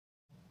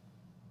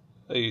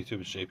Hey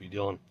YouTube, it's JP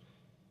Dillon.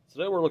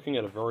 Today we're looking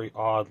at a very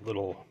odd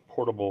little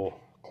portable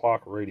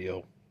clock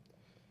radio.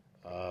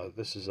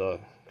 This is a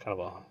kind of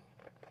a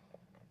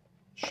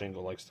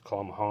Shingle likes to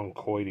call them Hong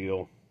Kong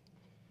deal.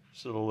 This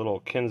is a little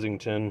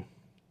Kensington,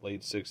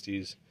 late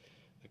 60s.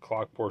 The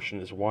clock portion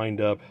is wind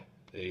up.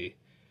 The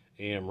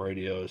AM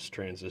radio is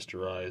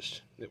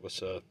transistorized. It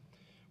was a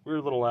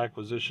weird little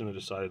acquisition I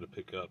decided to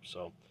pick up,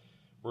 so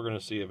we're going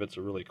to see if it's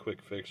a really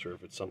quick fix or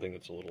if it's something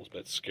that's a little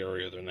bit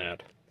scarier than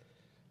that.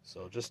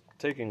 So just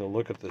taking a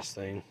look at this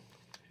thing,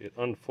 it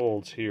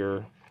unfolds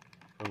here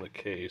from the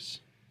case,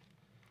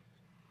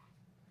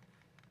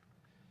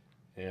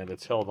 and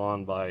it's held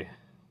on by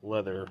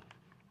leather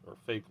or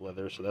fake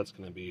leather, so that's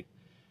going to be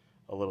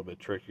a little bit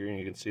trickier. And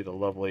you can see the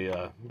lovely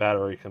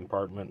battery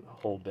compartment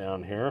hold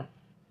down here,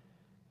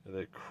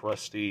 the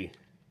crusty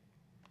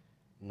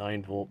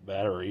 9-volt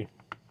battery.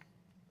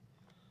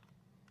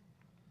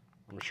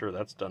 I'm sure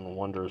that's done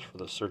wonders for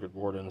the circuit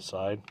board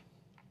inside.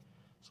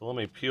 So let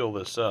me peel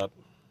this up.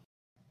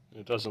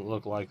 It doesn't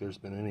look like there's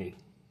been any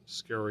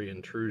scary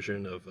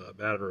intrusion of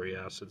battery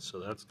acid, so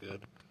that's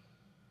good.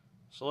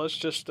 So let's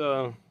just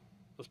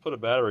let's put a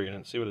battery in it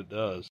and see what it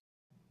does.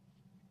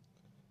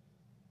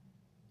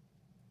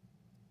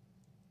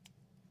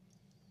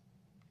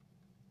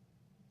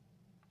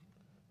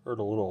 Heard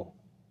a little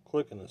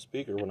click in the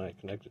speaker when I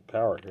connected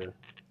power here.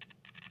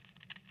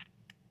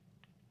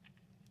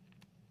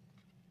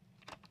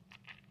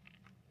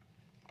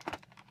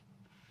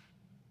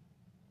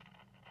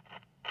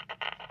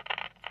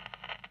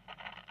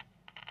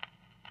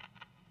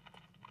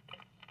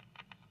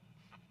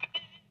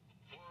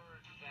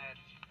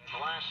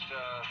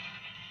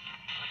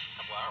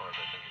 Couple hours,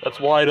 I think. That's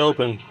wide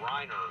open.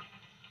 Griner,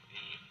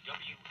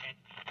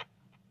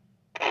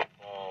 the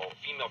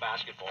female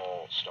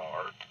basketball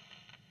star,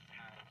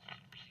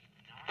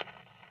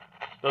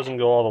 Doesn't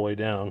go all the way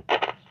down.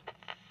 and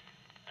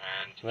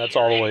that's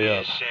all the way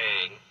up.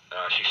 Saying,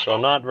 So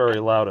not very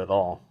loud at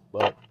all,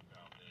 but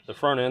the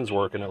front end's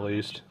working at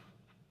least.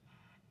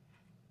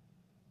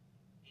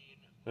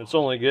 It's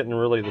only getting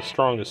really the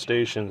strongest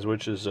stations,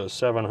 which is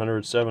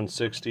 700,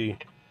 760,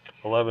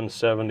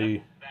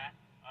 1170,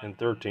 and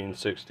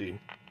 1360.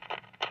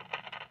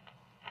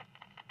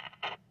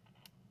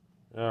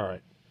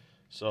 Alright,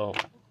 so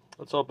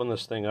let's open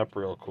this thing up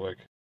real quick.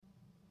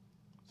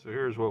 So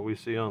here's what we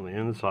see on the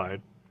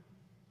inside.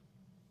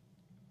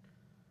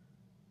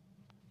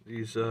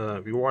 These,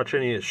 if you watch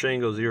any of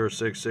Shingle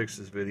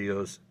 066's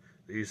videos,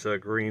 these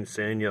green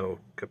Sanyo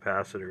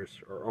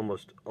capacitors are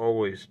almost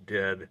always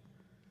dead.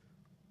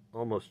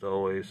 Almost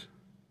always.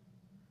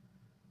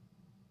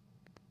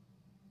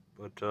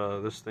 But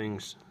this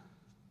thing's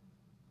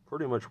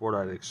pretty much what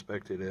I'd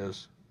expect it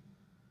is.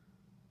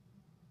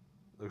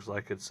 Looks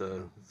like it's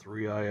a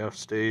 3IF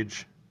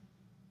stage,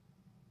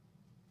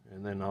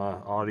 and then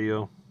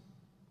audio,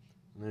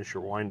 and then it's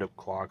your wind-up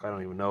clock. I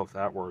don't even know if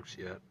that works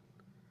yet,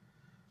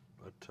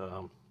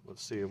 but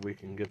let's see if we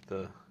can get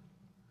the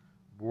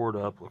board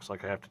up. Looks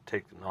like I have to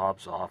take the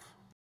knobs off.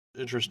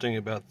 Interesting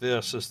about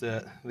this is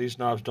that these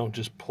knobs don't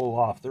just pull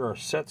off. There are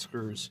set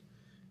screws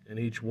in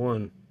each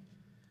one,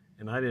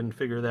 and I didn't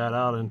figure that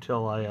out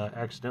until I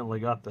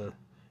accidentally got the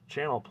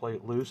channel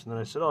plate loose, and then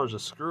I said, oh, there's a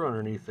screw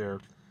underneath there,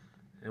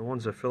 and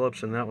one's a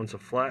Phillips and that one's a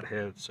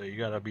flathead, so you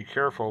got to be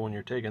careful when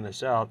you're taking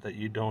this out that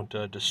you don't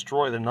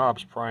destroy the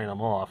knobs prying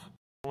them off.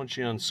 Once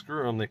you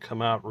unscrew them, they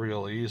come out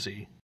real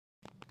easy.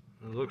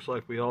 It looks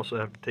like we also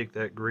have to take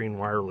that green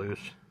wire loose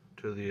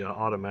to the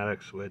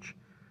automatic switch.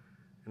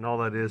 And all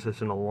that is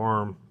an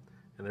alarm,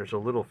 and there's a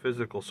little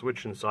physical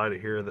switch inside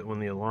of here that when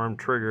the alarm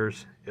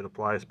triggers, it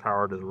applies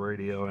power to the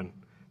radio, and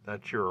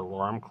that's your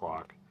alarm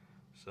clock.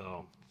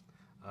 So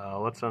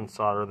let's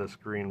unsolder this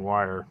green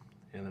wire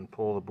and then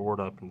pull the board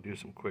up and do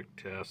some quick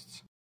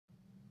tests.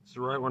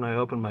 So right when I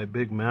open my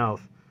big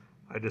mouth,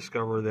 I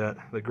discover that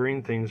the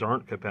green things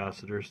aren't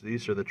capacitors.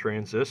 These are the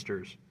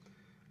transistors,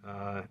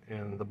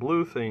 and the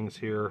blue things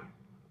here,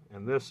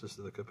 and this is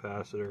the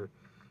capacitor.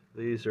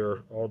 These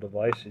are all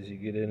devices you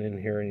get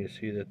in here, and you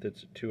see that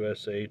it's a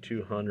 2SA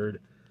 200,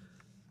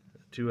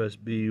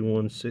 2SB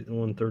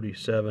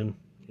 137.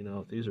 You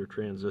know, these are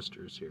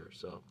transistors here.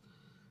 So,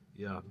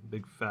 yeah,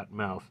 big fat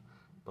mouth.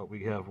 But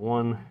we have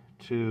 1,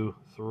 2,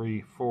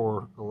 3,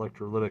 4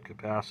 electrolytic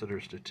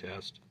capacitors to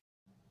test.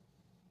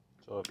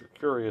 So, if you're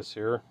curious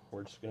here,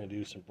 we're just going to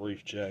do some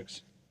brief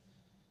checks.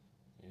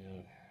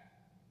 Yeah,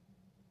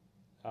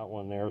 that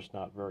one there is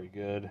not very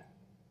good.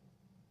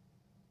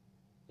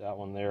 That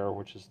one there,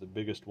 which is the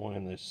biggest one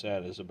in this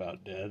set, is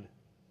about dead.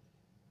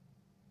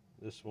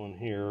 This one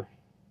here,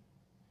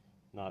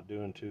 not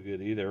doing too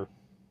good either.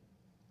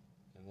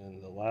 And then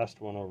the last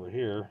one over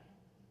here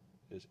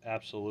is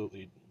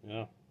absolutely,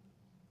 yeah,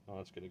 oh,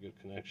 let's get a good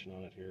connection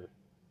on it here.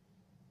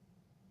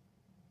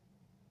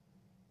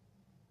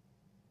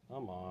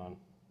 Come on.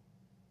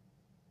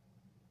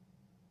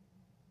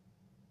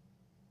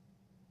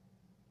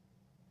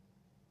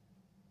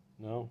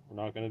 No,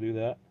 we're not going to do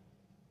that.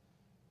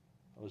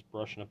 I was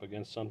brushing up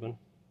against something.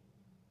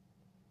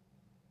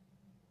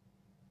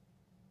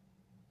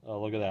 Oh,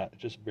 look at that. It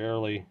just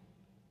barely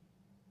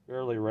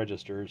barely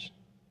registers.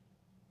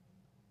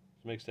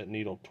 It makes that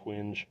needle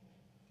twinge.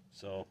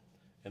 So,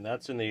 and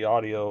that's in the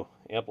audio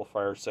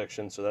amplifier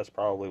section, so that's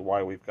probably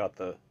why we've got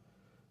the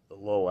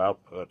low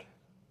output.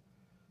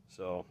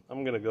 So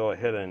I'm going to go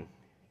ahead and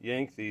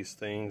yank these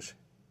things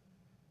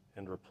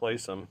and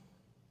replace them,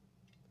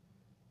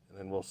 and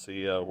then we'll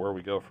see where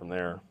we go from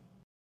there.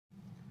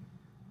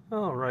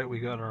 Alright, we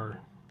got our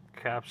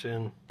caps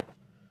in.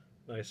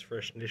 Nice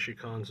fresh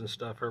Nishikons and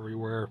stuff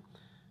everywhere.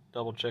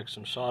 Double checked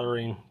some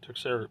soldering, took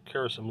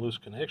care of some loose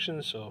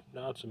connections, so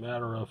now it's a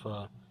matter of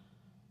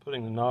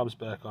putting the knobs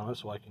back on it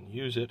so I can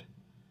use it,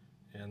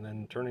 and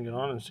then turning it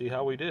on and see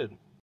how we did.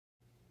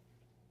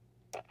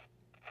 It's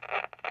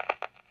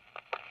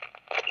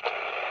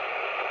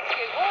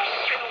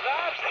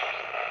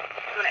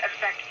going to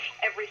affect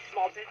every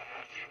small business.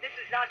 This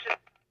is not just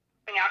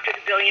going after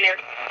the billionaire.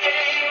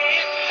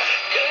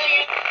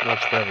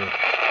 Much better.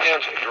 You're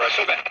right,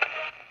 so bad.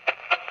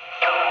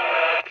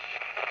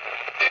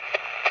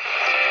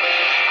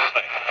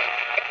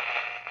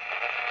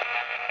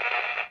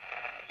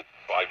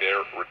 By their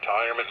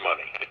retirement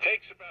money. It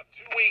takes about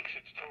 2 weeks.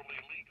 It's totally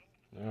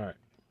legal. Alright,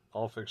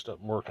 all fixed up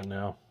and working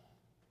now.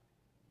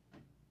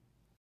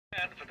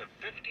 And for the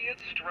 50th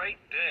straight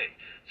day,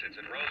 since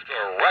it rose to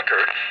a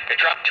record, it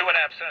dropped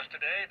 2.5 cents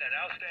today, that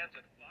now stands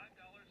at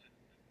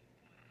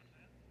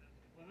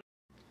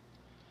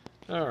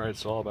 $5.51. Alright,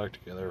 it's all back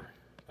together.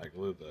 I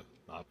glued the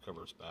knob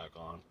covers back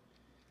on.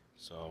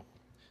 So,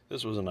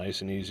 this was a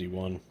nice and easy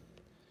one.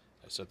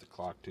 I set the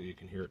clock to, you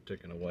can hear it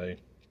ticking away.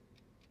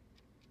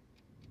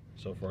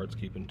 So far it's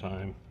keeping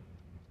time.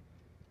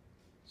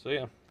 So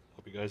yeah,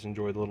 hope you guys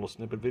enjoyed the little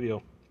snippet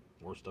video.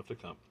 More stuff to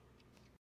come.